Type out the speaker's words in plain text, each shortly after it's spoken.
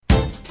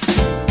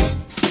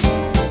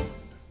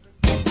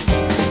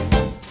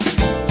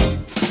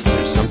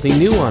Something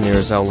new on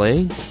Airs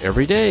LA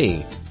every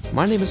day.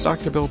 My name is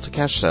Dr. Bill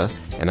Takeshita,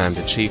 and I'm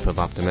the Chief of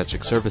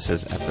Optometric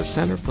Services at the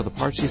Center for the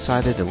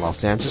Partially-Sighted in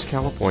Los Angeles,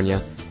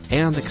 California,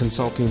 and the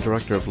Consulting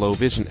Director of Low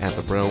Vision at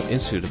the Braille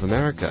Institute of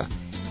America.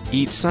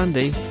 Each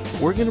Sunday,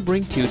 we're going to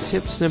bring to you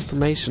tips and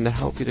information to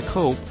help you to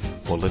cope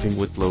while living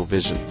with low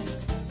vision.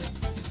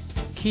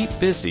 Keep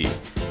busy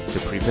to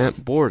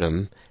prevent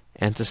boredom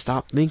and to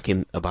stop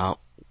thinking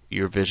about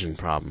your vision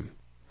problem.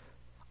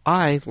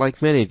 I,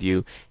 like many of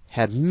you,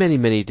 had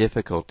many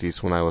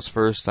difficulties when I was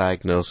first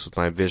diagnosed with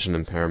my vision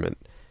impairment.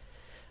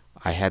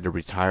 I had to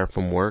retire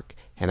from work,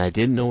 and I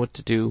didn't know what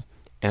to do,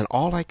 and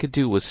all I could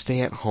do was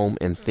stay at home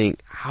and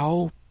think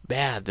how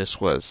bad this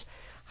was.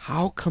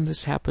 How come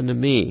this happened to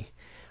me?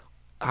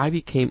 I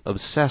became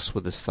obsessed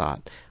with this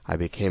thought. I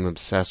became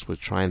obsessed with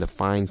trying to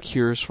find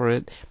cures for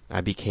it.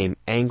 I became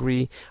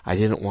angry. I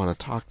didn't want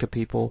to talk to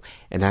people,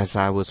 and as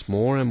I was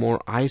more and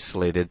more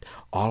isolated,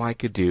 all I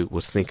could do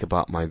was think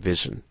about my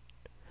vision.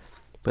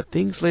 But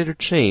things later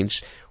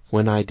changed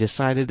when I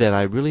decided that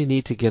I really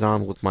need to get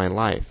on with my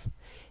life.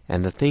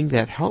 And the thing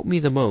that helped me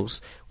the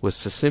most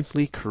was to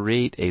simply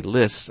create a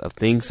list of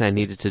things I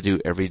needed to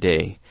do every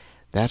day.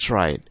 That's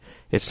right.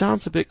 It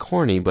sounds a bit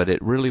corny, but it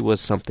really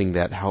was something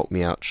that helped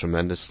me out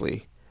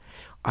tremendously.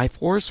 I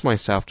forced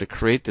myself to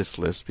create this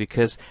list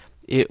because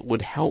it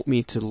would help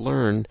me to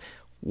learn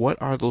what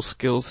are those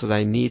skills that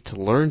I need to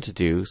learn to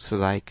do so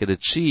that I could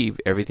achieve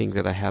everything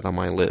that I had on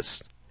my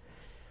list.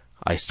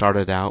 I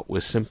started out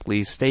with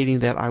simply stating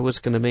that I was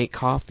going to make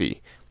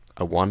coffee.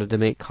 I wanted to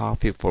make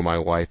coffee for my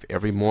wife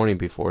every morning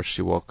before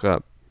she woke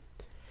up.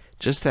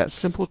 Just that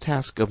simple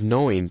task of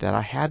knowing that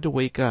I had to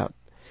wake up,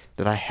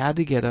 that I had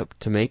to get up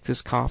to make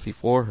this coffee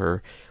for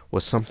her,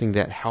 was something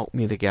that helped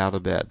me to get out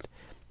of bed.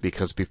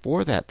 Because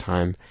before that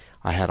time,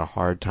 I had a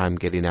hard time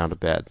getting out of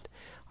bed.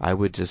 I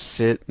would just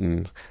sit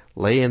and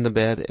lay in the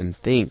bed and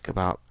think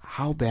about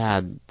how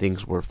bad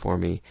things were for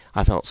me.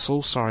 I felt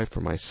so sorry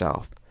for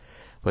myself.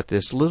 But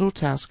this little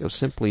task of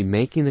simply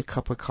making a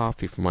cup of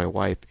coffee for my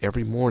wife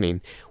every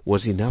morning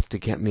was enough to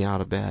get me out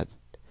of bed.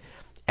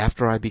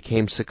 After I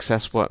became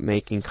successful at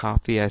making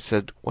coffee, I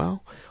said,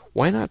 well,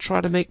 why not try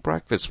to make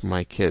breakfast for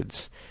my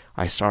kids?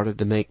 I started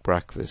to make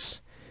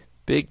breakfast.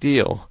 Big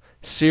deal.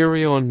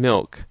 Cereal and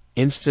milk,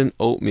 instant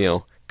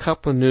oatmeal,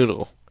 cup of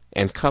noodle,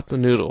 and cup of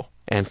noodle,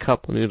 and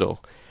cup of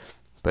noodle.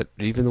 But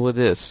even with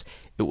this,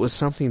 it was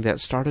something that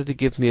started to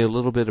give me a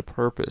little bit of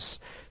purpose.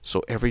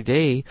 So every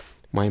day,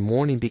 my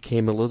morning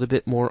became a little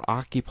bit more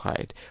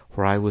occupied,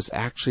 where I was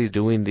actually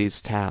doing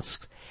these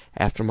tasks.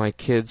 After my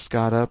kids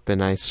got up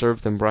and I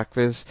served them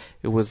breakfast,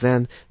 it was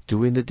then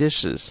doing the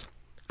dishes.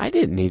 I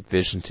didn't need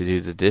vision to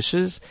do the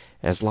dishes.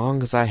 As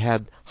long as I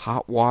had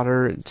hot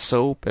water and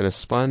soap and a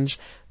sponge,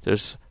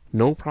 there's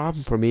no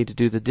problem for me to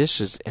do the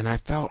dishes, and I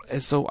felt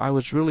as though I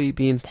was really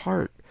being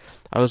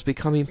I was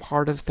becoming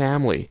part of the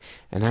family,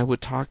 and I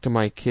would talk to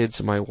my kids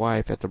and my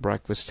wife at the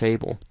breakfast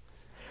table.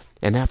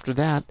 And after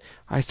that,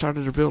 I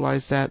started to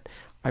realize that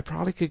I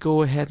probably could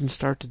go ahead and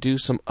start to do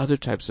some other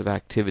types of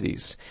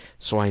activities.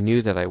 So I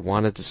knew that I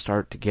wanted to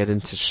start to get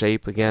into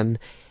shape again,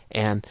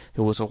 and it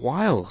was a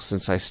while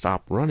since I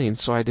stopped running,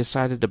 so I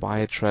decided to buy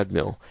a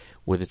treadmill.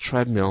 With a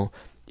treadmill,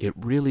 it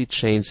really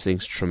changed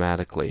things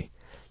dramatically.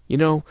 You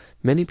know,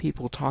 many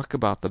people talk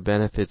about the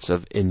benefits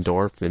of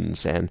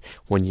endorphins, and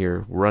when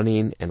you're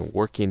running and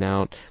working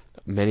out,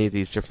 many of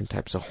these different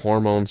types of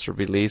hormones are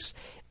released.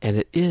 And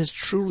it is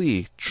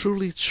truly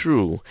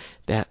true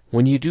that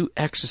when you do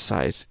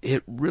exercise,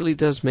 it really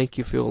does make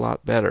you feel a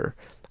lot better.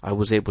 I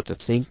was able to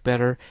think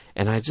better,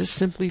 and I just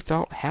simply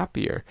felt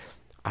happier.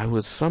 It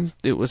was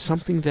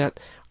something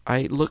that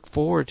I looked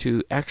forward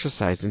to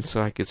exercising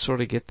so I could sort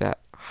of get that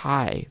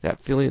high,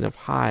 that feeling of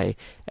high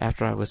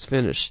after I was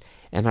finished.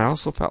 And I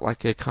also felt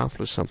like I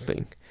accomplished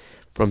something.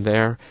 From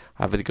there,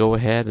 I would go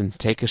ahead and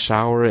take a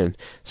shower and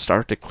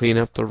start to clean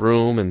up the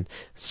room and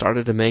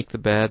started to make the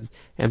bed.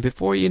 And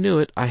before you knew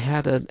it, I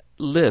had a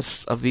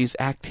list of these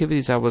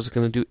activities I was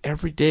going to do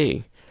every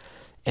day.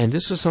 And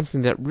this was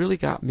something that really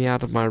got me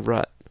out of my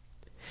rut.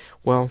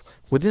 Well,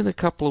 within a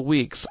couple of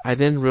weeks, I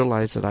then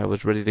realized that I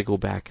was ready to go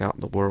back out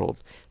in the world.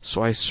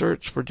 So I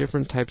searched for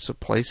different types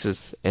of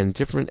places and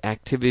different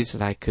activities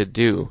that I could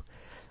do.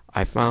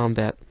 I found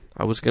that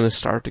I was going to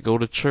start to go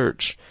to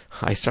church.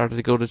 I started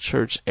to go to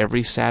church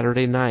every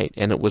Saturday night,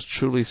 and it was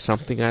truly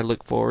something I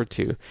looked forward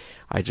to.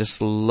 I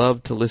just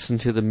loved to listen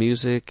to the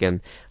music,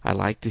 and I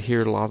liked to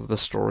hear a lot of the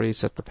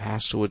stories that the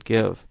pastor would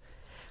give.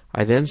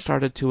 I then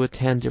started to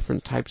attend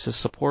different types of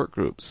support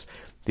groups.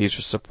 These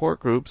were support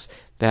groups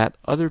that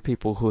other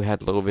people who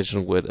had low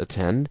vision would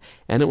attend,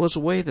 and it was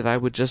a way that I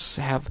would just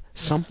have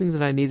something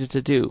that I needed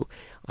to do.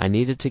 I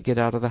needed to get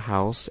out of the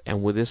house,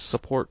 and with this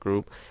support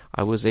group,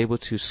 I was able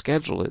to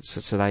schedule it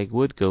such that I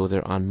would go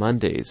there on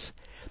Mondays.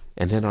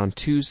 And then on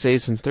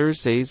Tuesdays and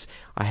Thursdays,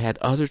 I had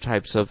other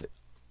types of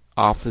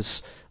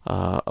office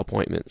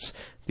appointments.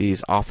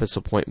 These office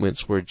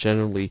appointments were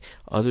generally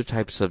other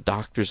types of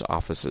doctor's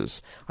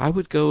offices. I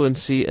would go and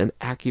see an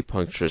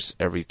acupuncturist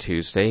every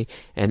Tuesday,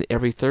 and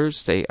every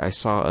Thursday I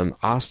saw an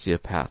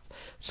osteopath.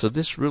 So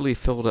this really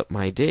filled up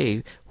my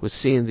day with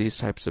seeing these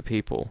types of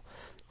people.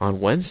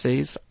 On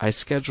Wednesdays, I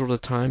scheduled a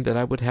time that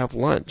I would have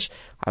lunch.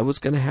 I was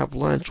going to have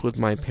lunch with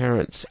my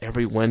parents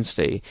every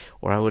Wednesday,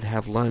 or I would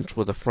have lunch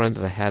with a friend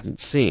that I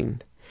hadn't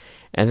seen.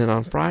 And then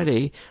on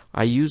Friday,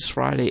 I used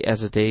Friday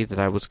as a day that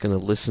I was going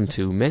to listen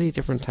to many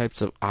different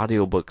types of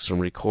audiobooks and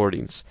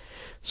recordings.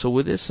 So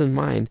with this in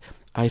mind,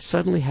 I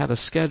suddenly had a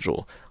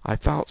schedule. I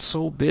felt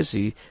so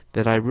busy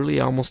that I really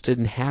almost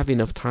didn't have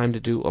enough time to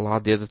do a lot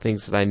of the other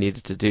things that I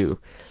needed to do.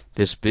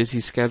 This busy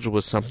schedule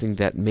was something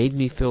that made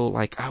me feel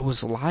like I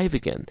was alive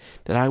again,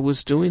 that I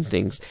was doing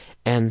things.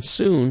 And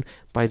soon,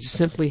 by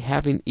simply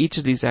having each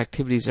of these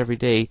activities every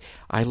day,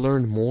 I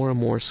learned more and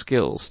more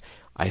skills.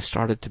 I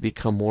started to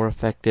become more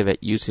effective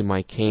at using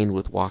my cane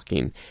with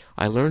walking.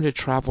 I learned to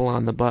travel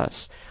on the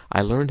bus.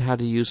 I learned how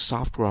to use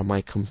software on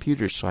my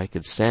computer so I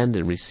could send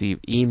and receive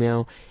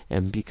email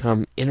and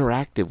become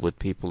interactive with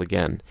people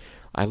again.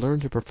 I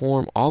learned to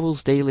perform all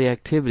those daily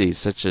activities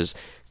such as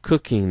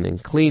cooking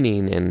and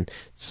cleaning and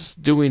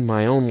doing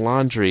my own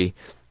laundry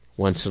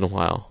once in a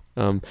while.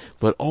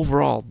 But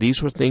overall,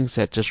 these were things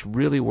that just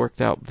really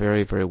worked out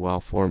very, very well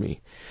for me.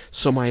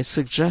 So my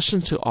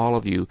suggestion to all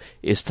of you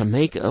is to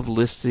make a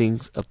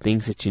listings of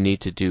things that you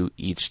need to do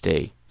each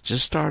day.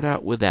 Just start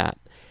out with that.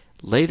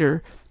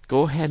 Later,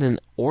 go ahead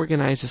and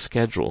organize a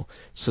schedule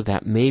so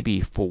that maybe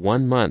for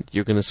 1 month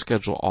you're going to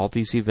schedule all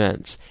these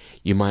events.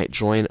 You might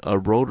join a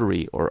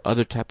Rotary or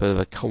other type of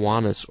a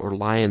Kiwanis or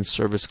Lions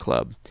service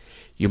club.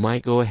 You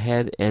might go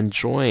ahead and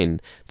join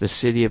the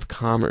City of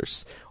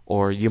Commerce,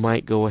 or you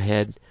might go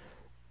ahead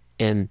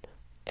and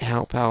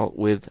help out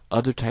with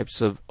other types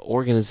of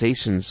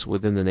organizations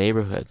within the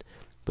neighborhood.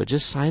 But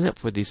just sign up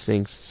for these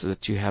things so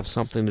that you have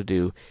something to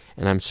do,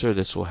 and I'm sure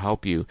this will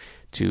help you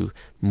to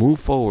move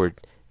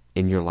forward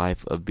in your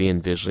life of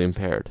being visually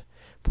impaired.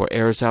 For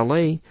Airs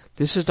LA,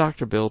 this is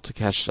Dr. Bill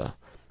Takeshita.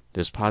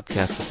 This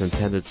podcast is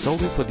intended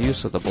solely for the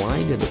use of the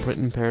blind and the print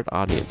impaired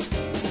audience.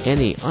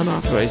 Any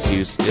unauthorized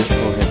use is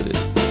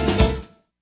prohibited.